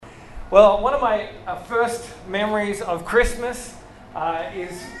Well, one of my first memories of Christmas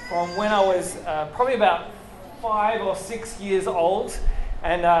is from when I was probably about 5 or 6 years old.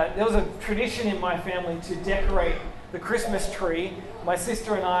 And there was a tradition in my family to decorate the Christmas tree. My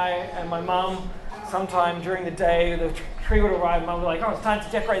sister and I and my mum, sometime during the day, the tree would arrive. Mum would be like, oh, it's time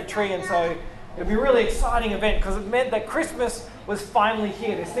to decorate the tree. And so it would be a really exciting event because it meant that Christmas was finally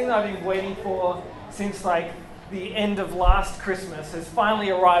here. This thing that I've been waiting for since like the end of last Christmas has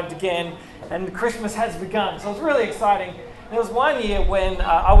finally arrived again, and Christmas has begun. So it was really exciting. And there was one year when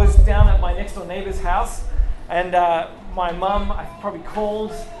I was down at my next door neighbor's house, and my mum, I probably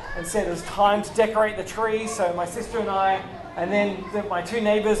called and said it was time to decorate the tree. So my sister and I, and then my two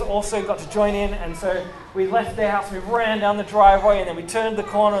neighbors also got to join in. And so we left their house, we ran down the driveway, and then we turned the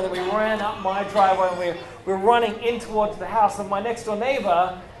corner, and then we ran up my driveway, and we were running in towards the house. And my next door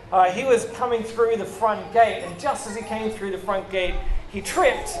neighbor, he was coming through the front gate, and just as he came through the front gate, he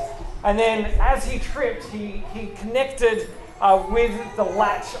tripped. And then as he tripped, he connected with the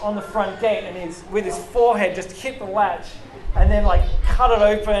latch on the front gate, and with his forehead just hit the latch, and then like cut it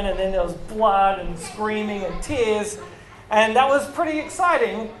open, and then there was blood and screaming and tears, and that was pretty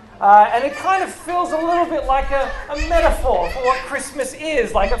exciting. And it kind of feels a little bit like a metaphor for what Christmas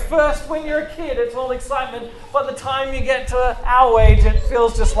is. Like at first, when you're a kid, it's all excitement. By the time you get to our age, it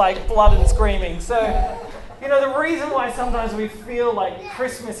feels just like blood and screaming. So, the reason why sometimes we feel like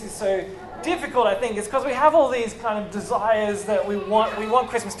Christmas is so difficult, I think, is because we have all these kind of desires that we want. We want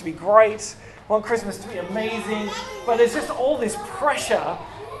Christmas to be great. We want Christmas to be amazing. But there's just all this pressure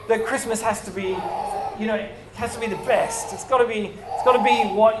that Christmas has to be, it has to be the best. It's got to be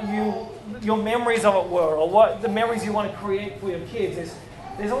what your memories of it were, or what the memories you want to create for your kids.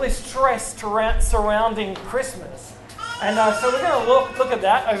 There's all this stress surrounding Christmas, and so we're going to look at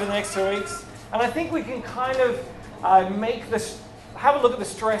that over the next 2 weeks. And I think we can kind of have a look at the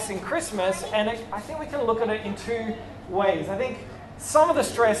stress in Christmas, and I think we can look at it in two ways. I think some of the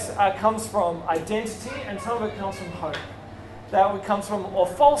stress comes from identity, and some of it comes from hope. That comes from or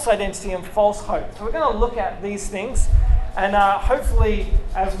false identity and false hope. So we're going to look at these things, and hopefully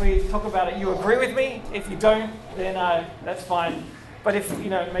as we talk about it, you agree with me. If you don't, then that's fine. But if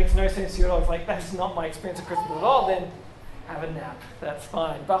it makes no sense to you at all, it's like that's not my experience of Christmas at all, then have a nap. That's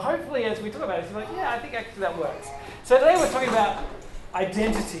fine. But hopefully as we talk about it, you're like, yeah, I think actually that works. So today we're talking about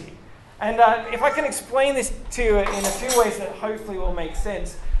identity. And if I can explain this to you in a few ways that hopefully will make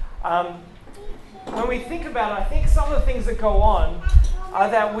sense. When we think about it, I think some of the things that go on are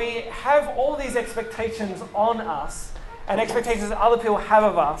that we have all these expectations on us and expectations that other people have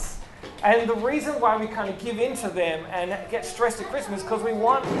of us. And the reason why we kind of give into them and get stressed at Christmas is because we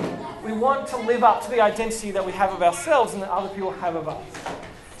want to live up to the identity that we have of ourselves and that other people have of us.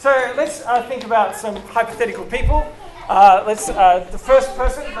 So let's think about some hypothetical people. The first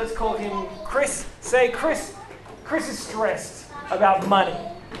person, let's call him Chris. Say Chris is stressed about money.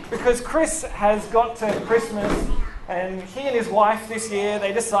 Because Chris has got to Christmas, and he and his wife this year,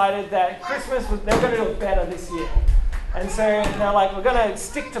 they decided that they're going to do it better this year. And so they're like, we're going to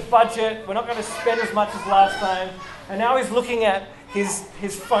stick to budget, we're not going to spend as much as last time. And now he's looking at his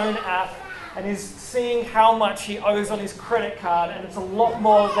phone app, and he's seeing how much he owes on his credit card, and it's a lot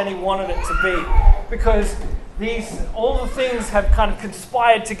more than he wanted it to be. Because all the things have kind of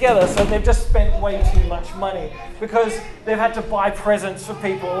conspired together, so they've just spent way too much money because they've had to buy presents for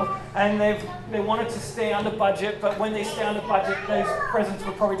people, and they wanted to stay under budget, but when they stay under budget, those presents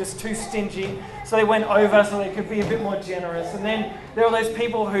were probably just too stingy, so they went over so they could be a bit more generous. And then there were those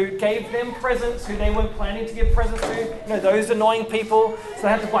people who gave them presents who they weren't planning to give presents to, those annoying people, so they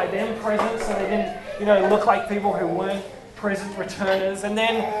had to buy them presents so they didn't, look like people who weren't present returners. And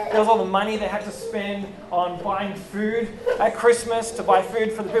then there was all the money they had to spend on buying food at Christmas, to buy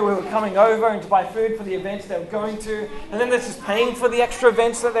food for the people who were coming over and to buy food for the events they were going to. And then there's just paying for the extra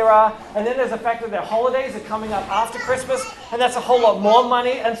events that there are. And then there's the fact that their holidays are coming up after Christmas, and that's a whole lot more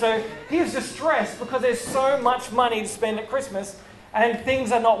money. And so he's just stressed because there's so much money to spend at Christmas and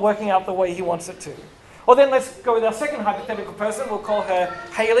things are not working out the way he wants it to. Or then let's go with our second hypothetical person. We'll call her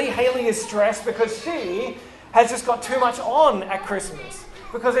Haley. Haley is stressed because she has just got too much on at Christmas,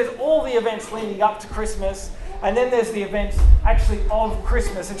 because there's all the events leading up to Christmas, and then there's the events actually of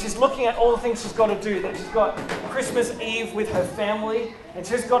Christmas, and she's looking at all the things she's got to do. That she's got Christmas Eve with her family, and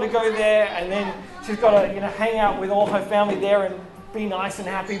she's got to go there, and then she's got to hang out with all her family there and be nice and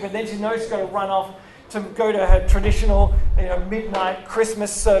happy, but then she knows she's got to run off to go to her traditional midnight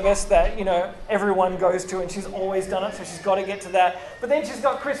Christmas service that everyone goes to, and she's always done it, so she's got to get to that. But then she's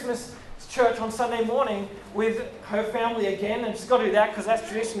got Christmas church on Sunday morning with her family again, and she's got to do that because that's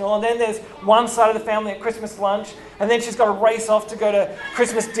traditional. And then there's one side of the family at Christmas lunch, and then she's got to race off to go to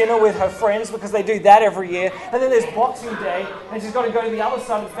Christmas dinner with her friends because they do that every year. And then there's Boxing Day, and she's got to go to the other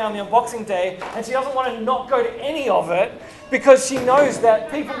side of the family on Boxing Day, and she doesn't want to not go to any of it because she knows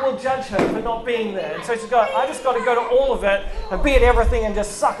that people will judge her for not being there. And so she's got, I just got to go to all of it and be at everything and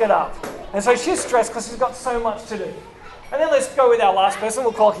just suck it up. And so she's stressed because she's got so much to do. And then let's go with our last person.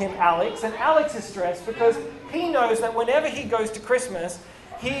 We'll call him Alex. And Alex is stressed because he knows that whenever he goes to Christmas,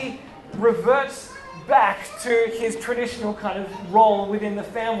 he reverts back to his traditional kind of role within the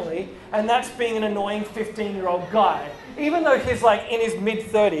family, and that's being an annoying 15-year-old guy. Even though he's like in his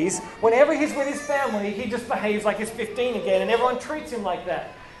mid-30s, whenever he's with his family, he just behaves like he's 15 again, and everyone treats him like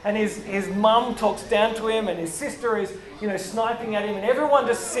that. And his mum talks down to him, and his sister is, sniping at him, and everyone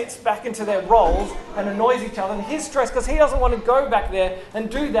just sits back into their roles and annoys each other. And he's stressed because he doesn't want to go back there and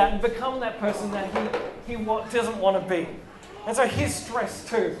do that and become that person that he doesn't want to be. And so he's stressed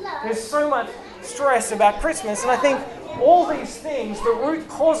too. There's so much stress about Christmas, and I think all these things, the root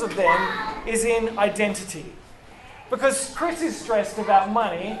cause of them is in identity. Because Chris is stressed about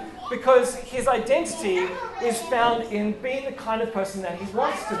money because his identity is found in being the kind of person that he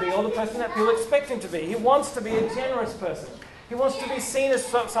wants to be, or the person that people expect him to be. He wants to be a generous person. He wants to be seen as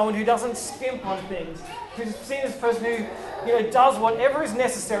someone who doesn't skimp on things, who's seen as a person who does whatever is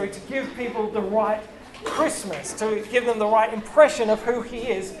necessary to give people the right Christmas, to give them the right impression of who he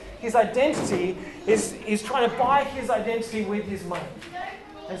is. His identity is trying to buy his identity with his money.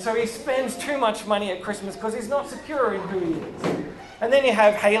 And so he spends too much money at Christmas because he's not secure in who he is. And then you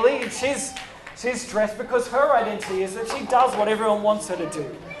have Haley. She's stressed because her identity is that she does what everyone wants her to do.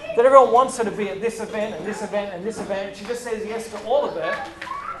 That everyone wants her to be at this event and this event and this event. And she just says yes to all of it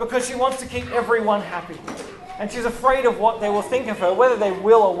because she wants to keep everyone happy. And she's afraid of what they will think of her, whether they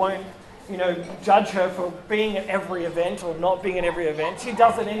will or won't, judge her for being at every event or not being at every event. She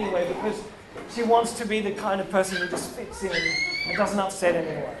does it anyway because she wants to be the kind of person who just fits in and doesn't upset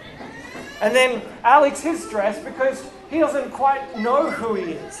anyone. And then Alex is stressed because he doesn't quite know who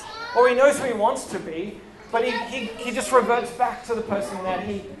he is. Or he knows who he wants to be, but he just reverts back to the person that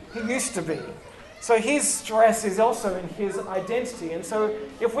he used to be. So his stress is also in his identity. And so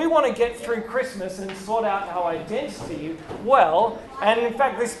if we want to get through Christmas and sort out our identity well, and in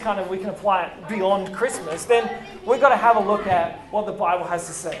fact we can apply it beyond Christmas, then we've got to have a look at what the Bible has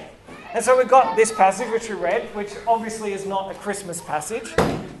to say. And so we've got this passage which we read, which obviously is not a Christmas passage.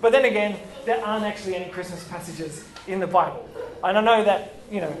 But then again, there aren't actually any Christmas passages in the Bible. And I know that,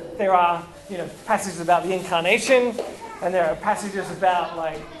 there are, passages about the incarnation, and there are passages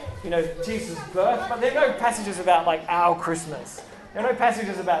about, Jesus' birth, but there are no passages about, our Christmas. There are no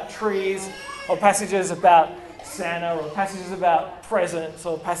passages about trees, or passages about Santa, or passages about presents,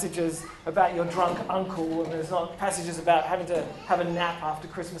 or passages about your drunk uncle, and there's not passages about having to have a nap after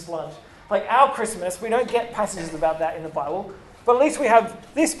Christmas lunch. Like our Christmas, we don't get passages about that in the Bible, but at least we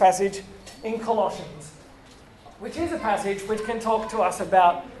have this passage in Colossians, which is a passage which can talk to us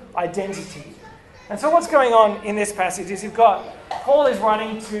about identity. And so what's going on in this passage is Paul is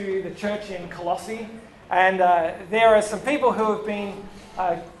writing to the church in Colossae, and there are some people who have been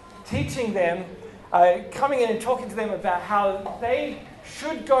teaching them, coming in and talking to them about how they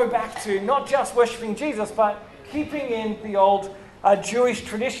should go back to not just worshipping Jesus, but keeping in the old Jewish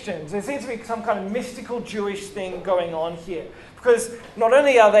traditions. There seems to be some kind of mystical Jewish thing going on here. Because not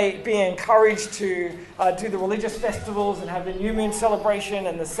only are they being encouraged to do the religious festivals and have the new moon celebration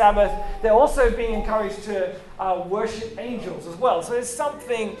and the Sabbath, they're also being encouraged to worship angels as well. So there's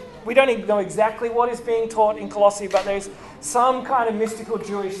something, we don't even know exactly what is being taught in Colossae, but there's some kind of mystical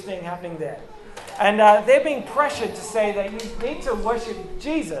Jewish thing happening there. And they're being pressured to say that you need to worship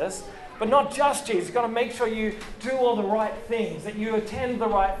Jesus, but not just Jesus. You've got to make sure you do all the right things, that you attend the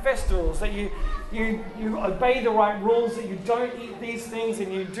right festivals, that you obey the right rules, that you don't eat these things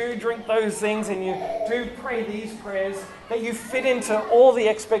and you do drink those things and you do pray these prayers, that you fit into all the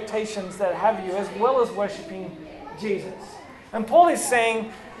expectations that have you, as well as worshipping Jesus. And Paul is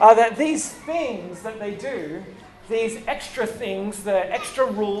saying that these things that they do, these extra things, the extra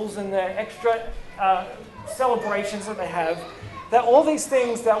rules and the extra celebrations that they have, that all these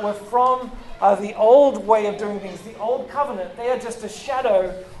things that were from the old way of doing things, the old covenant, they are just a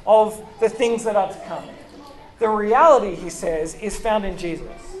shadow of the things that are to come. The reality, he says, is found in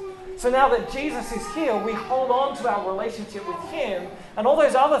Jesus. So now that Jesus is here, we hold on to our relationship with him, and all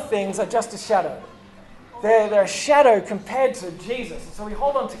those other things are just a shadow. They're a shadow compared to Jesus. So we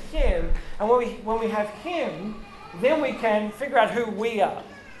hold on to him, and when we have him, then we can figure out who we are.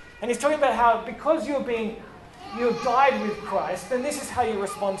 And he's talking about how because you're being you've died with Christ, then this is how you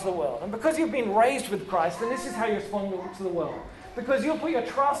respond to the world. And because you've been raised with Christ, then this is how you respond to the world. Because you put your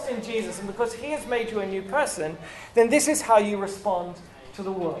trust in Jesus and because he has made you a new person, then this is how you respond to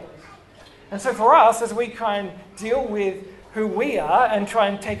the world. And so for us, as we try and deal with who we are and try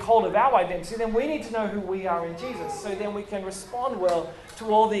and take hold of our identity, then we need to know who we are in Jesus. So then we can respond well to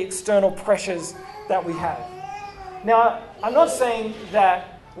all the external pressures that we have. Now, I'm not saying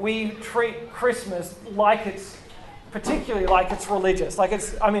that we treat Christmas like it's, particularly like it's religious. Like it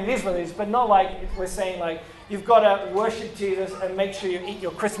is religious, but not like we're saying like, you've got to worship Jesus and make sure you eat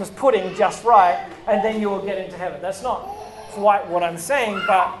your Christmas pudding just right, and then you will get into heaven. That's not quite what I'm saying,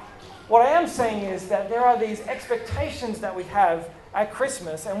 but what I am saying is that there are these expectations that we have at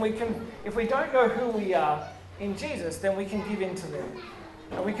Christmas, and we can, if we don't know who we are in Jesus, then we can give in to them.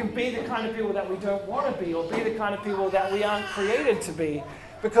 And we can be the kind of people that we don't want to be, or be the kind of people that we aren't created to be,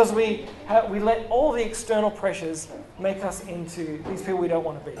 because we let all the external pressures make us into these people we don't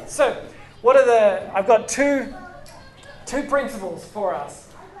want to be. So, I've got two principles for us,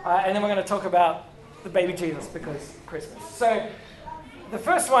 and then we're going to talk about the baby Jesus because Christmas. So, the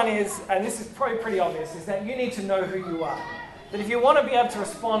first one is, and this is probably pretty obvious, is that you need to know who you are. That if you want to be able to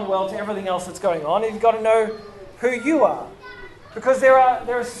respond well to everything else that's going on, you've got to know who you are. Because there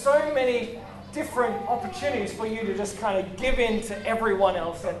are so many different opportunities for you to just kind of give in to everyone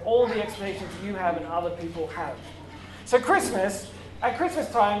else and all the expectations you have and other people have. So at Christmas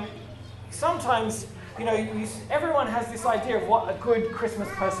time, sometimes, everyone has this idea of what a good Christmas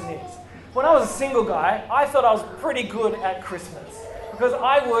person is. When I was a single guy, I thought I was pretty good at Christmas. Because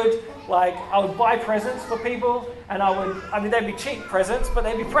I would buy presents for people, and they'd be cheap presents, but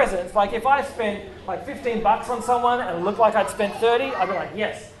they'd be presents. Like if I spent like $15 on someone and it looked like I'd spent 30, I'd be like,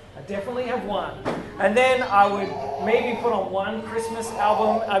 yes, I definitely have won. And then I would maybe put on one Christmas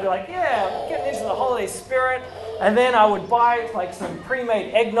album. I'd be like, yeah, I'm getting into the holiday spirit. And then I would buy like some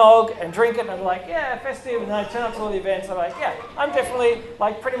pre-made eggnog and drink it, and I'd be like, yeah, festive. And then I'd turn up to all the events. I'm like, yeah, I'm definitely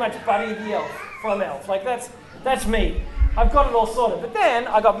like pretty much Buddy the Elf from Elf. Like that's me. I've got it all sorted. But then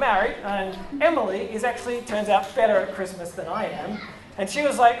I got married, and Emily turns out better at Christmas than I am. And she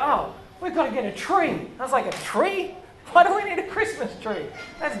was like, oh, we've got to get a tree. I was like, a tree? Why do we need a Christmas tree?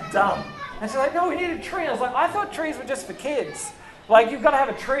 That's dumb. And she's like, no, we need a tree. I was like, I thought trees were just for kids. Like, you've got to have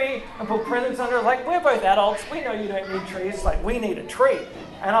a tree and put presents under it. Like, we're both adults. We know you don't need trees. Like, we need a tree.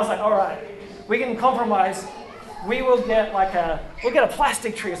 And I was like, all right, we can compromise. We'll get a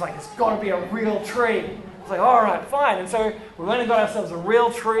plastic tree. It's like, it's got to be a real tree. It's like, all right, fine. And so we went and got ourselves a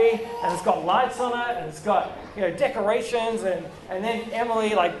real tree, and it's got lights on it, and it's got decorations, and then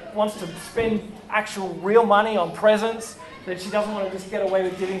Emily wants to spend actual real money on presents. That she doesn't want to just get away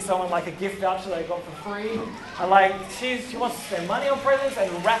with giving someone like a gift voucher they got for free. And she wants to spend money on presents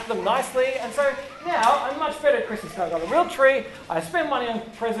and wrap them nicely. And so now I'm much better at Christmas. I got a real tree, I spend money on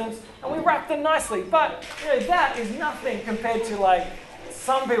presents, and we wrap them nicely. But that is nothing compared to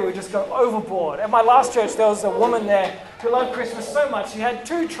some people who just go overboard. At my last church, there was a woman there who loved Christmas so much, she had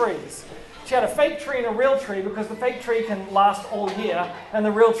 2 trees. She had a fake tree and a real tree because the fake tree can last all year and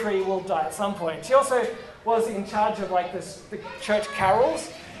the real tree will die at some point. She also was in charge of the church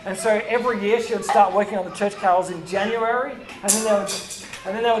carols. And so every year she would start working on the church carols in January, and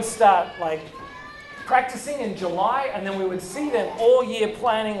then they would start practicing in July, and then we would see them all year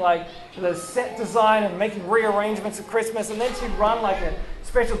planning the set design and making rearrangements of Christmas, and then she'd run a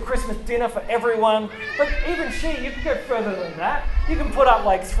special Christmas dinner for everyone. But even you can go further than that. You can put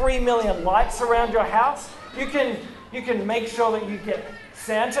up 3 million lights around your house. You can make sure that you get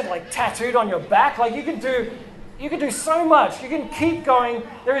Santa tattooed on your back. You can do so much. You can keep going.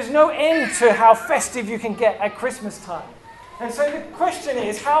 There is no end to how festive you can get at Christmas time. And so the question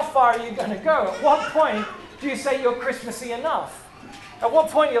is, how far are you going to go? At what point do you say you're Christmassy enough? At what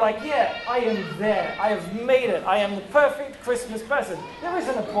point you're like, yeah, I am there. I have made it. I am the perfect Christmas person. There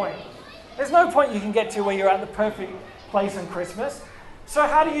isn't a point. There's no point you can get to where you're at the perfect place on Christmas. So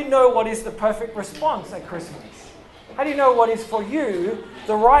how do you know what is the perfect response at Christmas? How do you know what is for you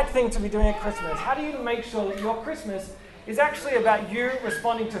the right thing to be doing at Christmas? How do you make sure that your Christmas is actually about you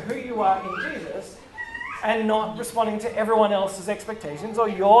responding to who you are in Jesus and not responding to everyone else's expectations or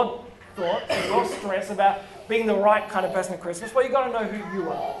your thoughts or your stress about being the right kind of person at Christmas? Well, you've got to know who you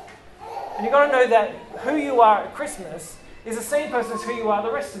are. And you've got to know that who you are at Christmas is the same person as who you are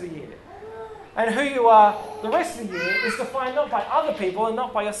the rest of the year. And who you are the rest of the year is defined not by other people and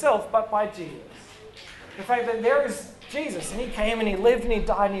not by yourself, but by Jesus. The fact that there is Jesus, and he came and he lived and he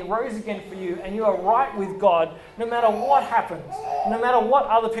died and he rose again for you, and you are right with God no matter what happens, no matter what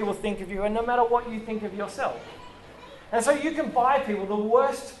other people think of you, and no matter what you think of yourself. And so you can buy people the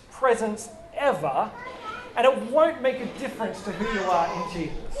worst presents ever, and it won't make a difference to who you are in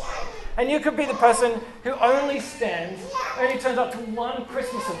Jesus. And you could be the person who only turns up to one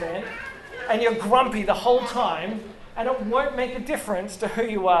Christmas event, and you're grumpy the whole time, and it won't make a difference to who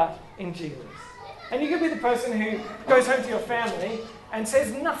you are in Jesus. And you could be the person who goes home to your family and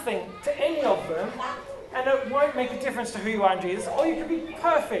says nothing to any of them, and it won't make a difference to who you are in Jesus. Or you could be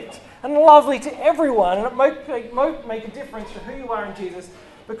perfect and lovely to everyone, and it won't make a difference to who you are in Jesus,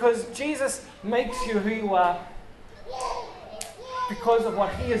 because Jesus makes you who you are because of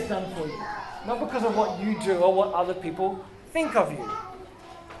what he has done for you, not because of what you do or what other people think of you.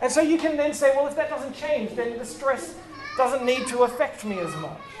 And so you can then say, well, if that doesn't change, then the stress doesn't need to affect me as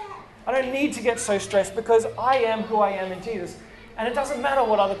much. I don't need to get so stressed because I am who I am in Jesus. And it doesn't matter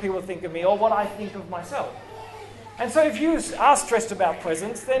what other people think of me or what I think of myself. And so if you are stressed about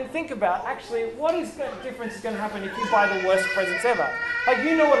presents, then think about, actually, what is the difference is going to happen if you buy the worst presents ever? Like,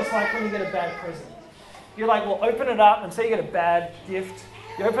 you know what it's like when you get a bad present. You're like, well, open it up, and say you get a bad gift.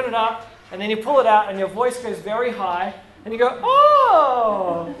 You open it up, and then you pull it out, and your voice goes very high, and you go,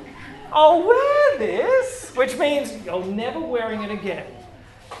 oh, I'll wear this, which means you're never wearing it again.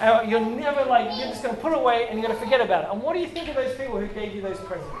 You're just going to put it away, and you're going to forget about it. And what do you think of those people who gave you those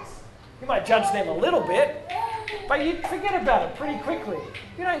presents? You might judge them a little bit, but you forget about it pretty quickly.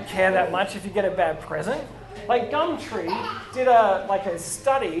 You don't care that much if you get a bad present. Like Gumtree did a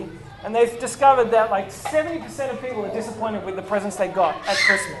study, and they've discovered that like 70% of people are disappointed with the presents they got at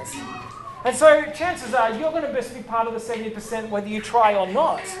Christmas. And so chances are you're going to best be part of the 70% whether you try or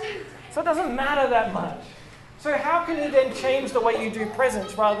not. So it doesn't matter that much. So how can you then change the way you do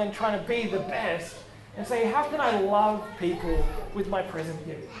presents rather than trying to be the best and say, how can I love people with my present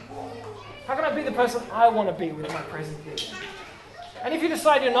gift? How can I be the person I want to be with my present gift? And if you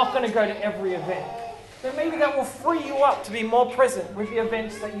decide you're not going to go to every event, then maybe that will free you up to be more present with the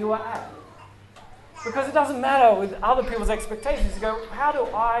events that you are at. Because it doesn't matter with other people's expectations. You go, how do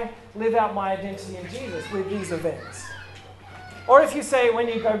I live out my identity in Jesus with these events? Or if you say, when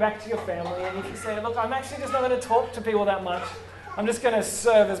you go back to your family, and if you say, look, I'm actually just not going to talk to people that much. I'm just going to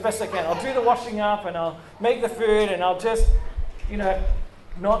serve as best I can. I'll do the washing up, and I'll make the food, and I'll just,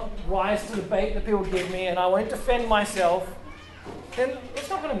 not rise to the bait that people give me, and I won't defend myself. Then it's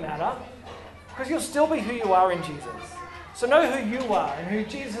not going to matter, because you'll still be who you are in Jesus. So know who you are and who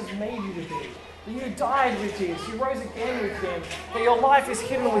Jesus has made you to be. That you died with Jesus, you rose again with him, that your life is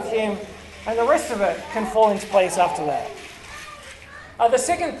hidden with him, and the rest of it can fall into place after that. The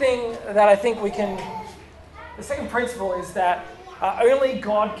second thing that I think the second principle is that only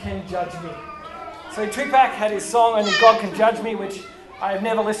God can judge me. So Tupac had his song, Only God Can Judge Me, which I've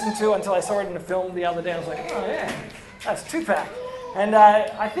never listened to until I saw it in a film the other day. I was like, oh yeah, that's Tupac. And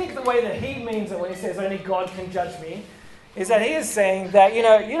I think the way that he means it when he says only God can judge me is that he is saying that, you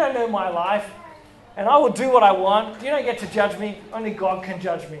don't know my life, and I will do what I want. You don't get to judge me. Only God can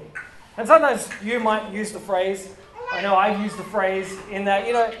judge me. And sometimes you might use the phrase, I know I've used the phrase in that,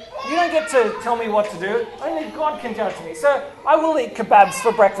 you don't get to tell me what to do. Only God can judge me. So I will eat kebabs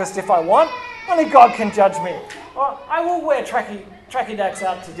for breakfast if I want. Only God can judge me. Or I will wear tracky dacks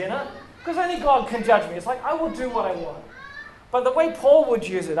out to dinner because only God can judge me. It's like I will do what I want. But the way Paul would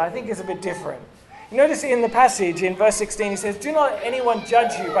use it, I think, is a bit different. You notice in the passage in verse 16, he says, do not let anyone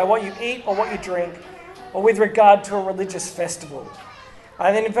judge you by what you eat or what you drink or with regard to a religious festival.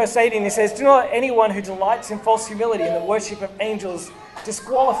 And then in verse 18, he says, do not let anyone who delights in false humility and the worship of angels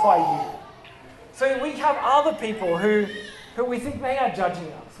disqualify you. So we have other people who we think they are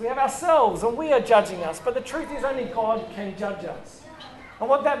judging us. We have ourselves and we are judging us. But the truth is only God can judge us. And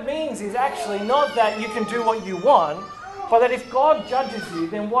what that means is actually not that you can do what you want, but that if God judges you,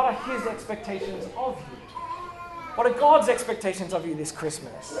 then what are his expectations of you? What are God's expectations of you this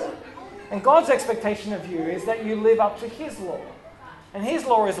Christmas? And God's expectation of you is that you live up to his law. And his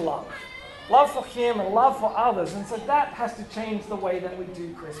law is love. Love for him and love for others. And so that has to change the way that we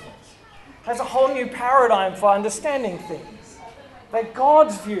do Christmas. There's a whole new paradigm for understanding things. That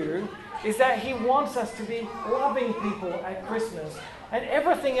God's view is that he wants us to be loving people at Christmas. And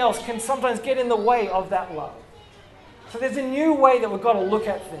everything else can sometimes get in the way of that love. So there's a new way that we've got to look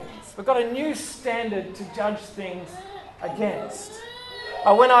at things. We've got a new standard to judge things against.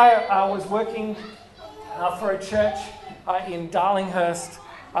 When I was working for a church in Darlinghurst,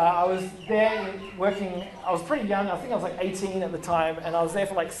 I was there working. I was pretty young. I think I was like 18 at the time, and I was there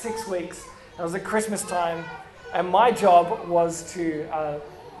for like 6 weeks. It was at Christmas time, and my job was to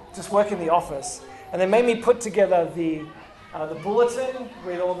just work in the office. And they made me put together the bulletin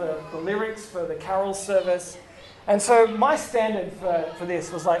with all the lyrics for the carol service. And so my standard for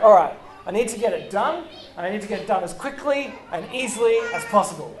this was like, all right, I need to get it done, and I need to get it done as quickly and easily as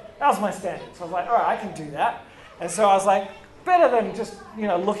possible. That was my standard. So I was like, all right, I can do that. And so I was like, better than just,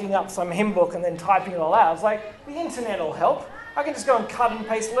 looking up some hymn book and then typing it all out. I was like, the internet will help. I can just go and cut and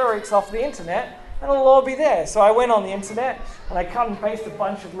paste lyrics off the internet and it'll all be there. So I went on the internet and I cut and pasted a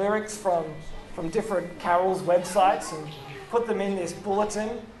bunch of lyrics from different carols websites and put them in this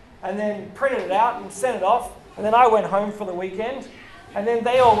bulletin and then printed it out and sent it off. And then I went home for the weekend and then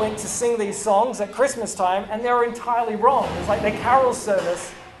they all went to sing these songs at Christmas time and they were entirely wrong. It was like their carol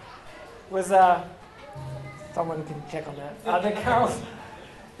service was, someone can check on that.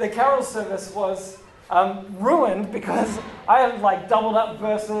 The carol service was ruined because I had doubled up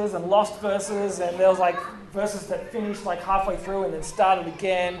verses and lost verses, and there was verses that finished halfway through and then started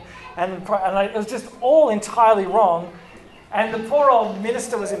again, and it was just all entirely wrong. And the poor old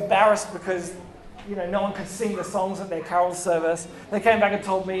minister was embarrassed because no one could sing the songs at their carol service. They came back and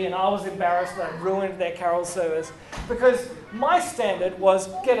told me, and I was embarrassed that I'd ruined their carol service because my standard was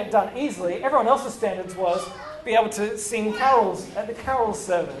get it done easily. Everyone else's standards was be able to sing carols at the carol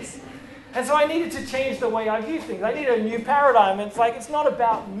service. And so I needed to change the way I view things. I needed a new paradigm. It's it's not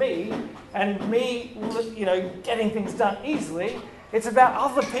about me and me, getting things done easily. It's about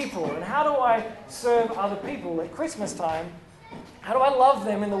other people. And how do I serve other people at Christmas time? How do I love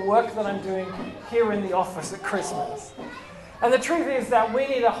them in the work that I'm doing here in the office at Christmas? And the truth is that we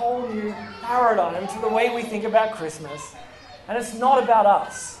need a whole new paradigm to the way we think about Christmas. And it's not about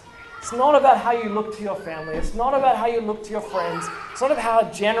us. It's not about how you look to your family. It's not about how you look to your friends. It's not about how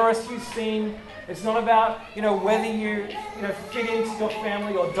generous you seem. It's not about, whether you, fit into your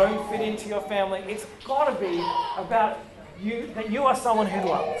family or don't fit into your family. It's got to be about you, that you are someone who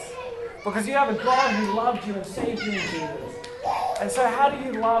loves. Because you have a God who loved you and saved you in Jesus. And so how do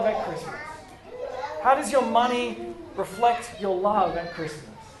you love at Christmas? How does your money reflect your love at Christmas?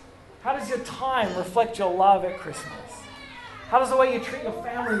 How does your time reflect your love at Christmas? How does the way you treat your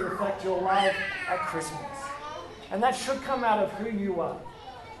family reflect your love at Christmas? And that should come out of who you are,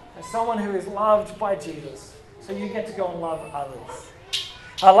 as someone who is loved by Jesus, so you get to go and love others.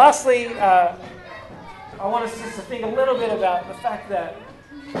 Lastly, I want us just to think a little bit about the fact that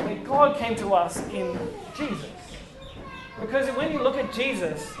God came to us in Jesus. Because when you look at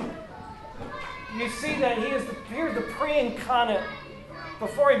Jesus, you see that he is the pre-incarnate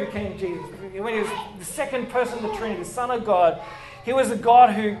before he became Jesus. When he was the second person of the Trinity, the Son of God, he was the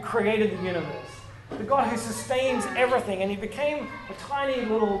God who created the universe, the God who sustains everything, and he became a tiny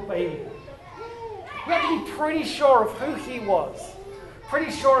little baby. You have to be pretty sure of who he was,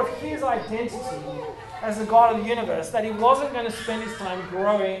 pretty sure of his identity as the God of the universe, that he wasn't going to spend his time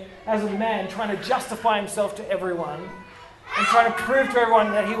growing as a man, trying to justify himself to everyone, and trying to prove to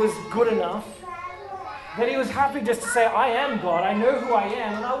everyone that he was good enough, that he was happy just to say, I am God, I know who I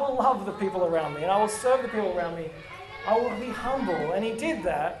am, and I will love the people around me, and I will serve the people around me. I will be humble. And he did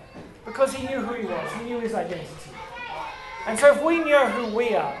that because he knew who he was. He knew his identity. And so if we know who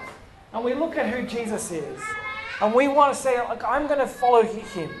we are, and we look at who Jesus is, and we want to say, look, I'm going to follow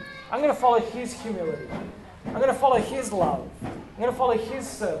him. I'm going to follow his humility. I'm going to follow his love. I'm going to follow his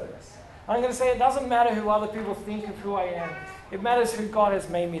service. I'm going to say it doesn't matter who other people think of who I am. It matters who God has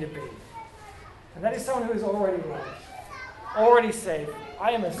made me to be. And that is someone who is already loved, already saved.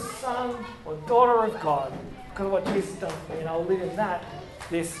 I am a son or daughter of God because of what Jesus has done for me, and I'll live in that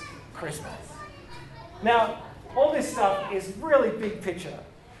this Christmas. Now, all this stuff is really big picture.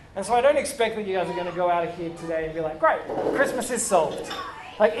 And so I don't expect that you guys are going to go out of here today and be like, great, Christmas is solved.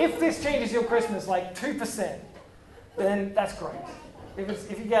 If this changes your Christmas 2%, then that's great.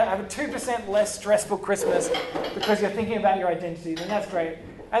 If you have a 2% less stressful Christmas because you're thinking about your identity, then that's great.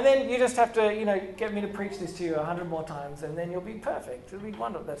 And then you just have to, get me to preach this to you 100 more times, and then you'll be perfect. It'll be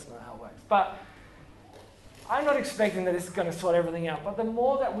wonderful. That's not how it works. But I'm not expecting that this is going to sort everything out. But the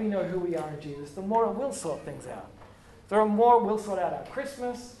more that we know who we are in Jesus, the more it will sort things out. The more we'll sort out our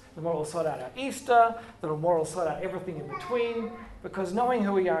Christmas, the more we'll sort out our Easter, the more we'll sort out everything in between, because knowing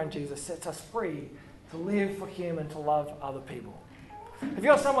who we are in Jesus sets us free to live for him and to love other people. If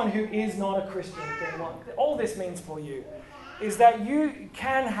you're someone who is not a Christian, then what all this means for you is that you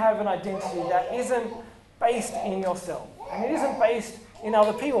can have an identity that isn't based in yourself. And it isn't based in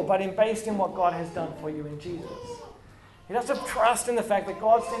other people, but based in what God has done for you in Jesus. You have to trust in the fact that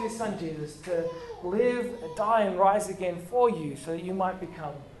God sent his son Jesus to live, die, and rise again for you so that you might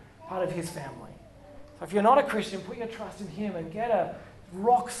become part of his family. So if you're not a Christian, put your trust in him and get a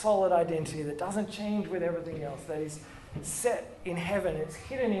rock-solid identity that doesn't change with everything else, that is set in heaven. It's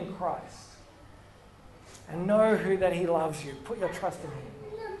hidden in Christ. And know that he loves you. Put your trust in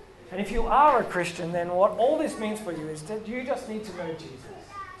him. And if you are a Christian, then what all this means for you is that you just need to know Jesus.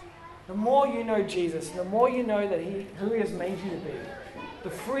 The more you know Jesus, the more you know that who he has made you to be, the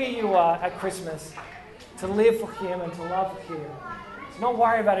free you are at Christmas to live for Him and to love Him. To not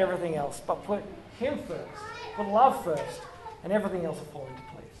worry about everything else, but put Him first, put love first, and everything else will fall into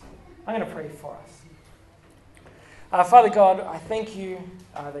place. I'm going to pray for us. Father God, I thank you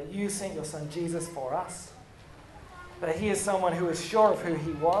that you sent your Son Jesus for us, that He is someone who is sure of who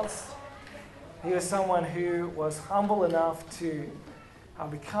He was. He was someone who was humble enough to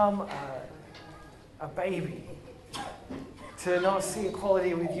become a baby, to not see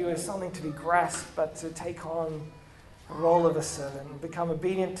equality with you as something to be grasped, but to take on the role of a servant and become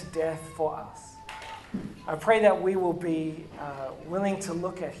obedient to death for us. I pray that we will be willing to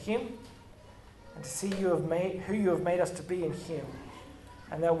look at Him and to see who you have made us to be in Him,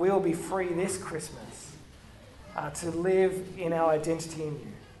 and that we'll be free this Christmas to live in our identity in you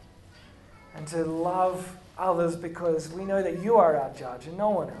and to love others, because we know that you are our judge and no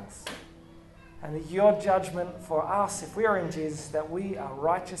one else. And that your judgment for us, if we are in Jesus, that we are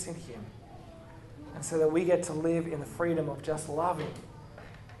righteous in Him. And so that we get to live in the freedom of just loving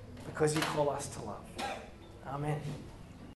because you call us to love. Amen.